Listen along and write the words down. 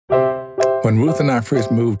When Ruth and I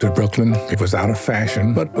first moved to Brooklyn, it was out of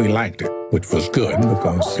fashion, but we liked it, which was good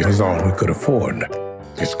because it was all we could afford.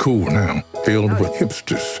 It's cool now, filled with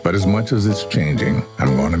hipsters, but as much as it's changing,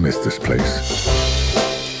 I'm going to miss this place.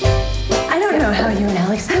 I don't know how you and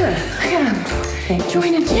Alex do it. I gotta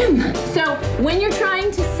join a gym. So when you're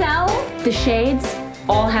trying to sell, the shades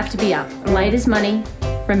all have to be up. Light is money.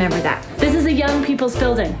 Remember that. This is a young people's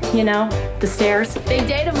building, you know? The stairs. Big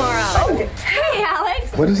day tomorrow. Oh. Hey,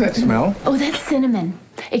 Alex. What does that smell? Oh, that's cinnamon.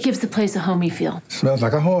 It gives the place a homey feel. Smells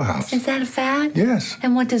like a whorehouse. Is that a fad? Yes.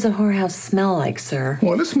 And what does a whorehouse smell like, sir?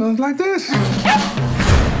 Well, it smells like this.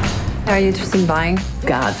 Are you interested in buying?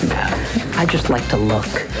 God, no. I just like to look.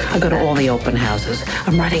 I go to all the open houses.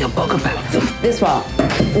 I'm writing a book about them. This wall.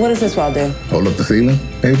 What does this wall do? Hold up the ceiling,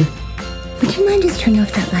 baby. Would you mind just turning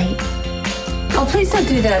off that light? Oh, please don't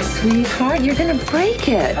do that, sweetheart. You're gonna break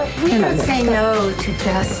it. We don't say no to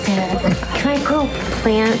Justin. Can I grow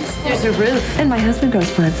plants? There's a roof. And my husband grows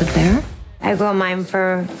plants up there. I grow mine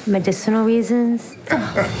for medicinal reasons.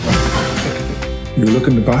 You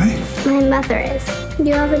looking to buy? My mother is. Do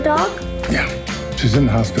you have a dog? Yeah. She's in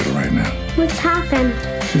the hospital right now. What's happened?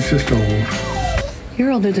 She's just old.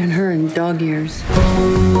 You're older than her in dog years.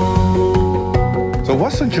 So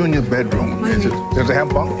what's a junior bedroom? Does it have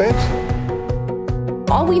bunk beds?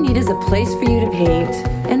 All we need is a place for you to paint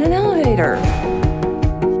and an elevator.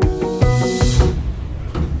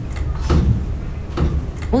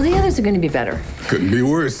 Well, the others are going to be better. Couldn't be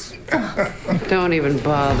worse. Don't even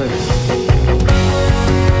bother.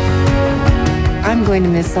 I'm going to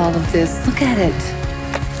miss all of this. Look at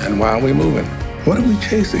it. And why are we moving? What are we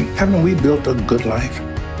chasing? Haven't we built a good life?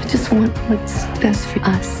 I just want what's best for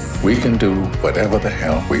us. We can do whatever the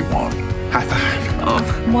hell we want. High five.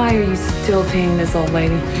 Why are you still paying this old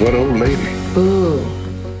lady? What old lady? Ooh,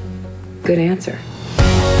 good answer.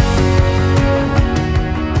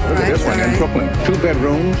 Look at this one in Brooklyn. 2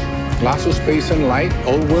 bedrooms, lots of space and light,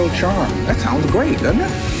 old world charm. That sounds great, doesn't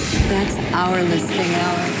it? That's our listing,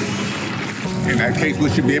 Alex. In that case,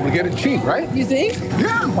 we should be able to get it cheap, right? You think?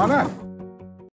 Yeah, why not?